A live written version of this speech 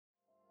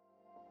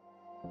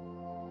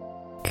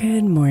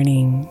Good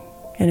morning,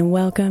 and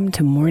welcome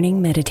to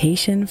Morning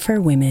Meditation for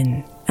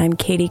Women. I'm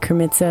Katie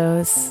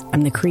Kremitzos.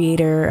 I'm the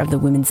creator of the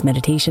Women's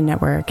Meditation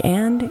Network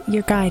and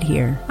your guide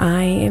here.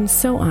 I am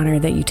so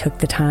honored that you took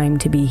the time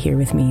to be here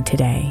with me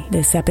today.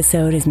 This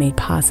episode is made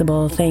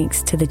possible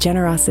thanks to the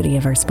generosity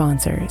of our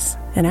sponsors.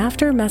 And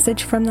after a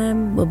message from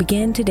them, we'll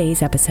begin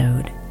today's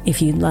episode.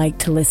 If you'd like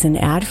to listen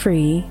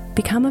ad-free,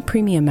 become a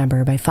premium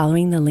member by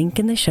following the link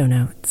in the show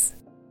notes.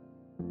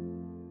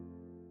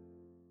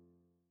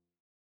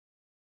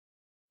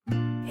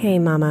 Hey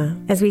Mama,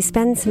 as we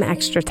spend some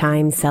extra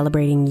time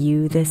celebrating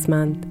you this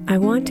month, I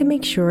want to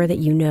make sure that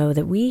you know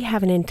that we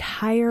have an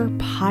entire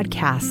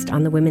podcast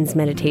on the Women's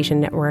Meditation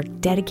Network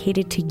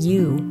dedicated to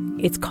you.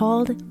 It's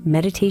called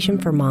Meditation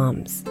for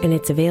Moms, and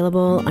it's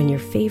available on your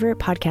favorite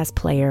podcast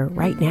player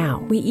right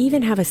now. We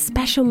even have a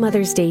special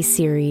Mother's Day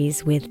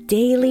series with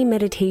daily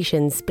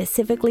meditations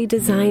specifically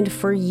designed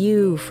for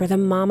you, for the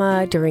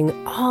mama,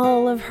 during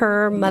all of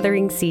her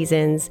mothering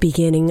seasons,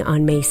 beginning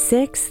on May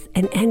 6th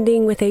and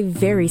ending with a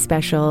very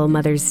special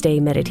Mother's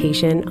Day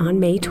meditation on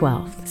May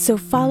 12th. So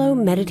follow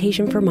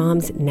Meditation for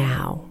Moms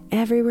now,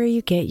 everywhere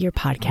you get your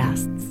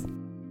podcasts.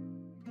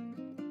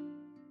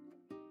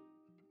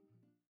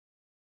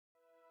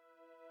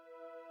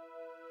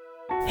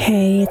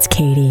 Hey, it's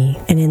Katie,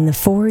 and in the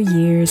 4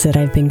 years that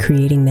I've been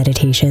creating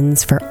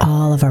meditations for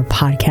all of our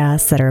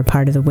podcasts that are a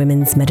part of the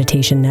Women's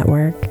Meditation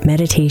Network,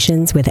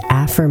 meditations with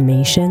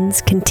affirmations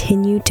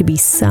continue to be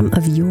some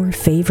of your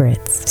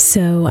favorites.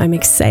 So I'm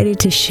excited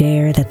to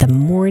share that the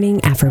Morning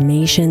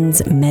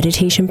Affirmations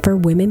Meditation for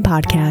Women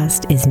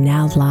podcast is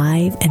now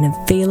live and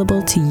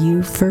available to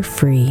you for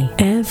free.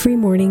 Every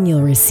morning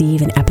you'll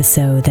receive an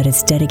episode that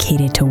is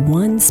dedicated to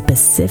one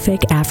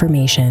specific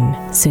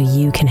affirmation, so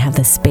you can have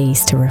the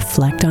space to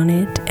reflect on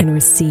it and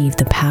receive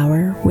the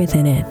power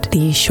within it.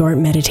 These short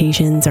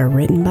meditations are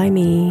written by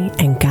me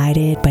and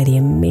guided by the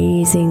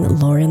amazing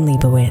Lauren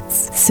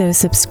Leibowitz. So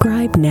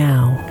subscribe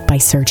now by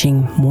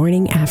searching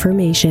Morning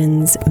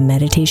Affirmations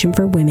Meditation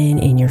for Women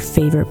in your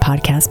favorite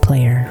podcast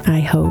player.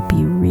 I hope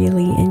you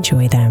really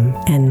enjoy them.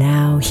 And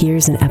now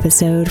here's an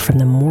episode from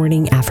the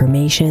Morning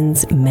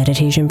Affirmations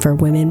Meditation for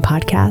Women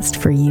podcast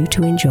for you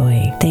to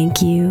enjoy.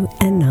 Thank you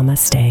and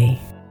namaste.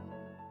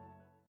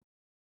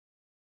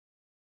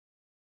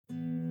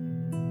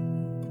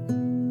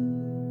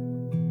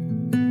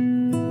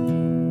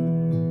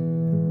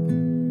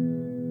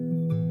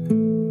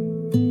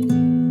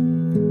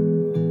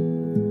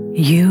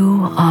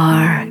 You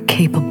are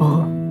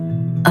capable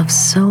of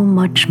so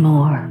much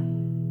more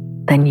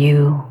than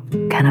you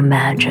can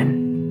imagine.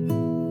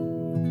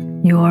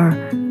 Your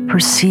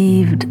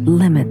perceived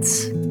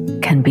limits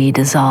can be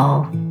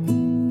dissolved.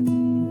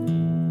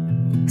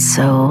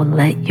 So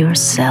let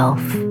yourself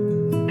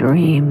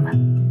dream,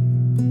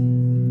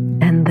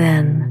 and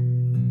then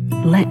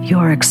let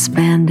your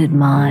expanded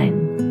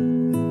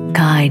mind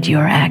guide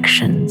your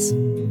actions,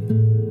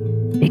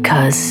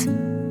 because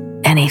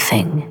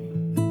anything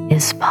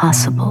is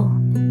possible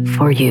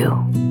for you.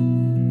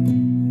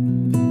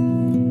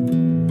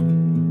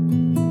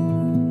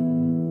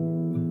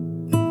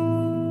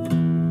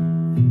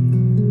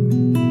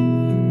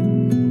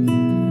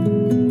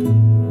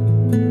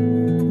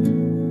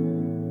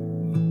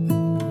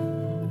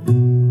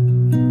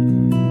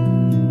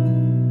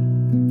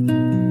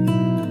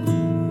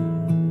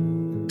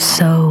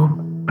 So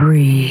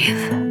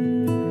breathe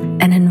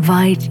and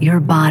invite your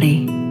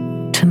body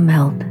to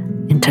melt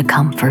into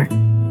comfort.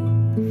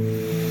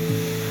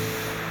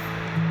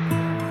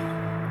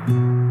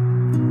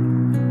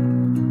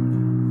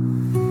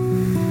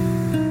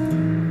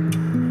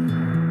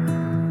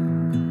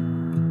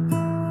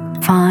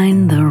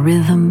 Find the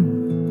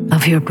rhythm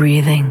of your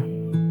breathing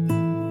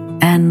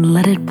and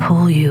let it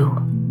pull you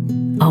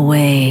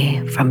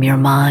away from your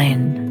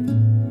mind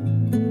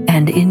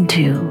and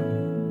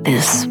into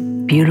this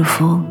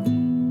beautiful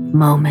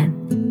moment.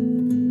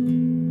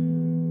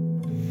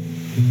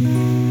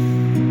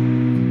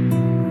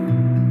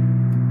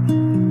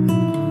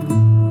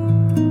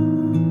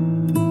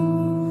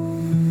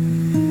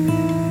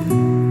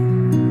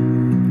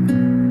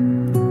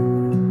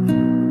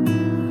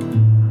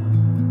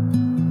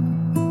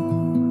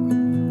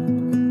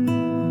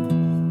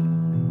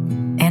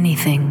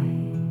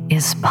 Anything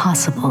is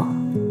possible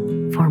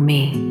for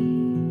me.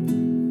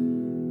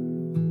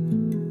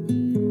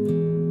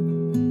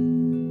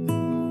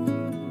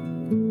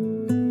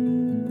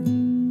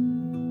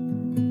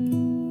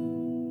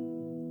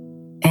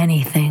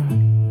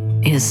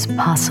 Anything is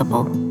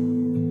possible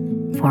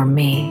for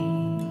me.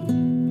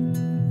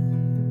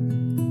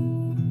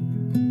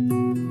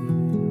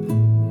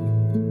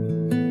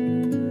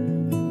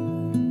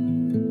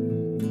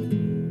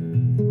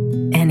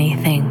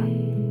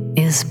 Anything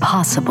is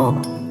possible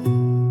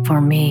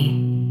for me.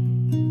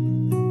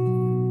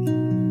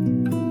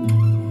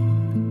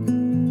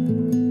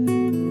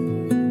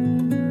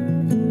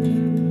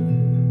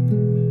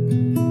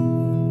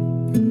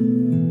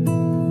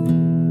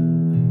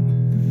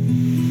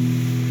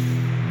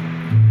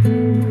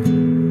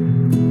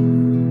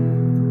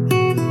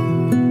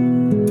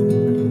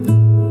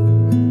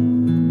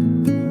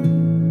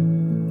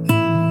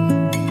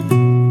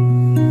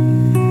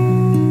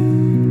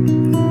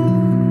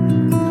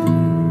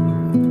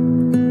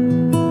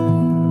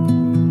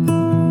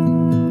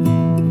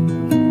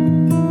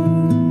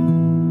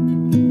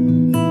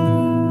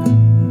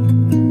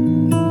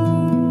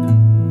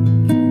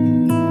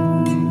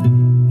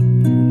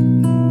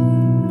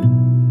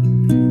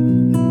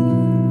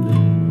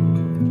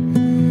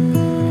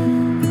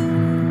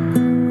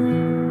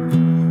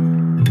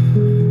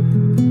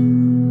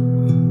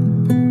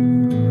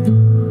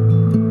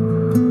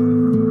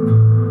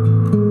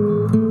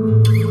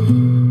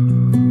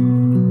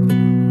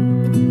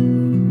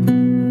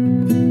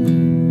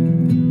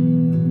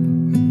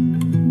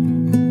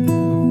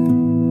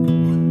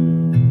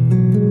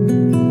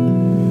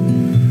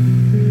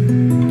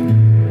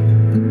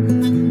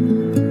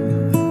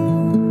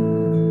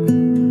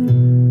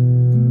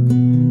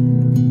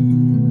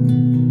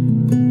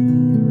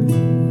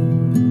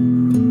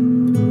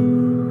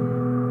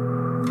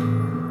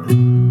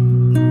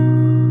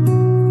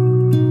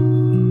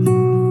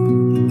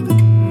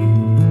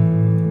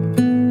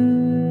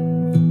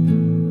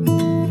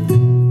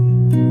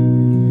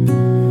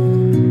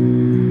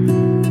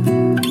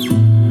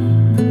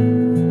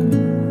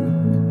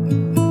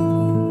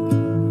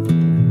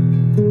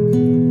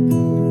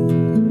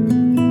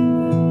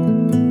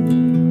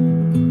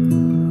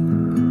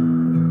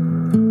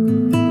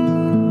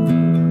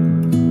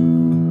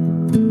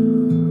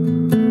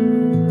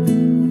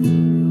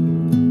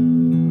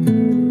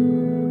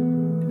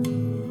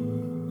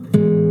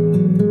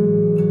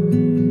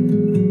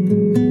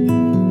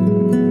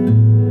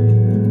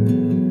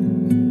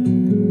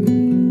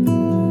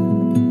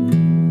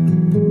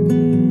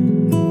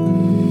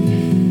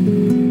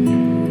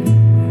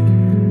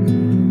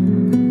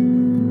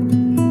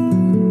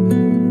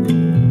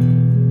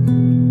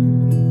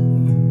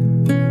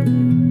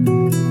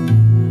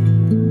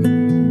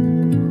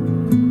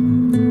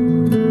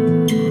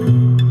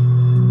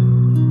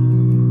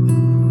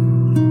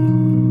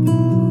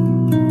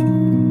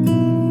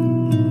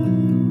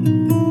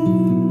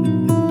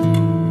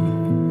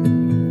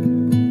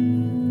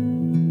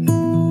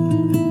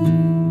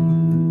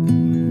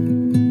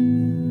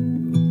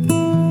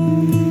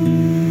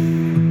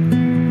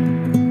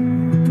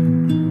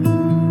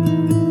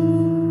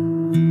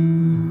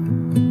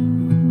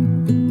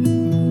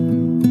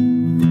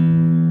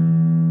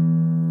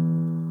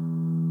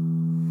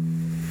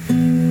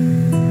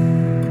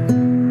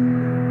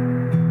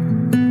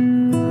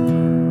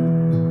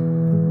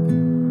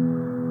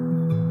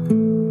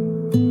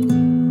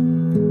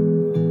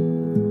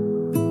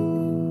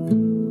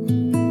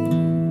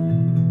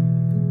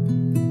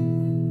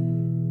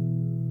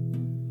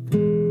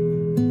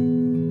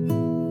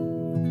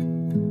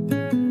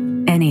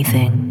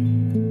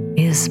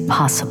 is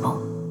possible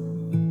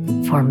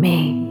for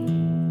me.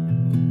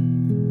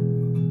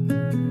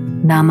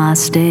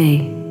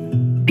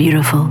 Namaste,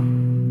 beautiful.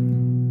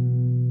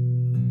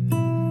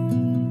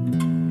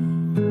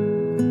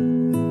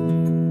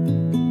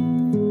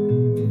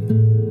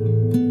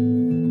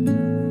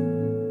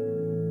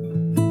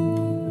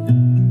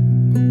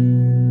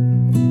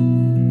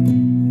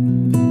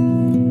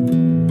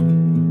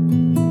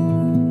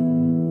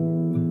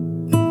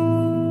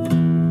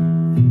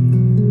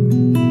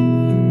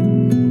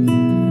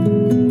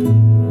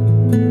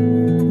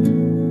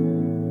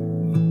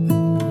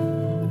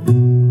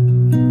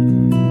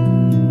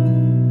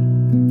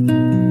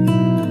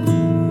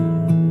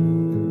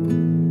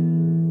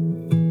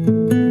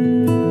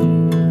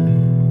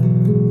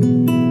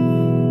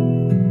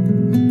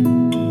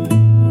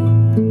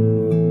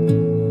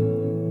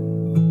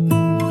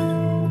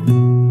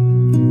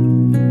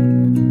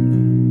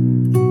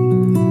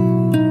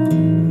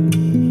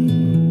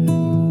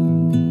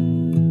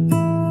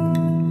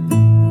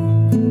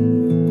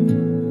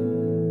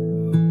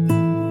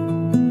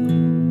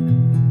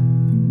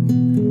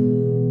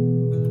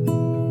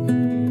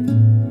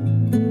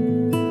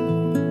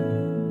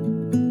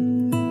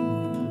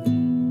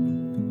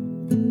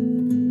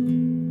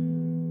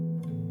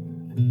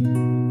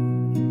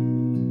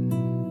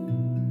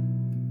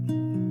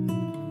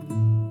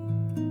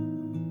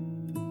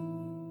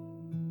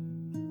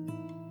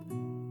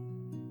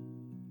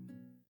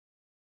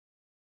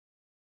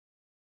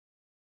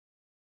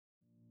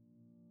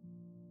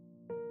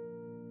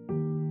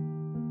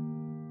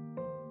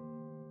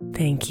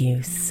 Thank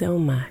you so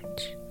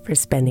much for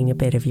spending a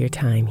bit of your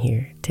time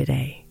here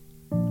today.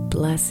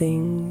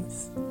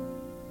 Blessings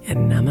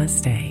and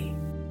namaste.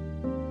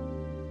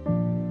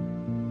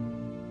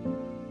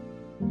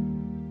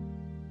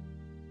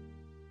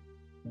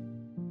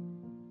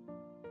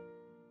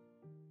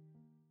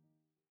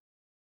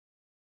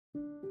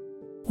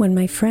 When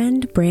my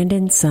friend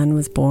Brandon's son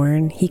was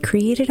born, he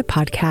created a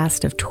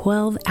podcast of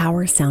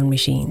 12-hour sound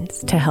machines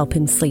to help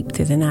him sleep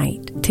through the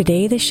night.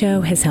 Today, the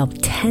show has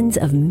helped tens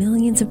of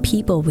millions of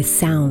people with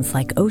sounds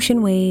like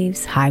ocean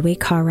waves, highway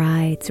car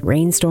rides,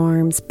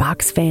 rainstorms,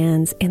 box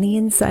fans, and the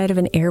inside of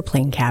an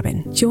airplane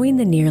cabin. Join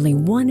the nearly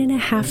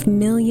 1.5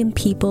 million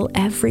people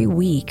every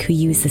week who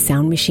use the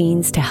sound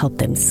machines to help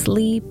them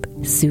sleep,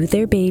 soothe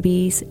their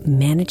babies,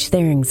 manage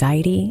their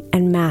anxiety,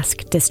 and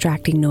mask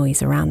distracting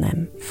noise around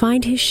them.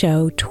 Find his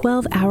show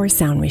 12-Hour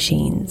Sound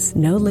Machines,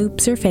 no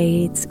loops or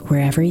fades,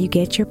 wherever you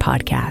get your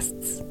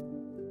podcasts.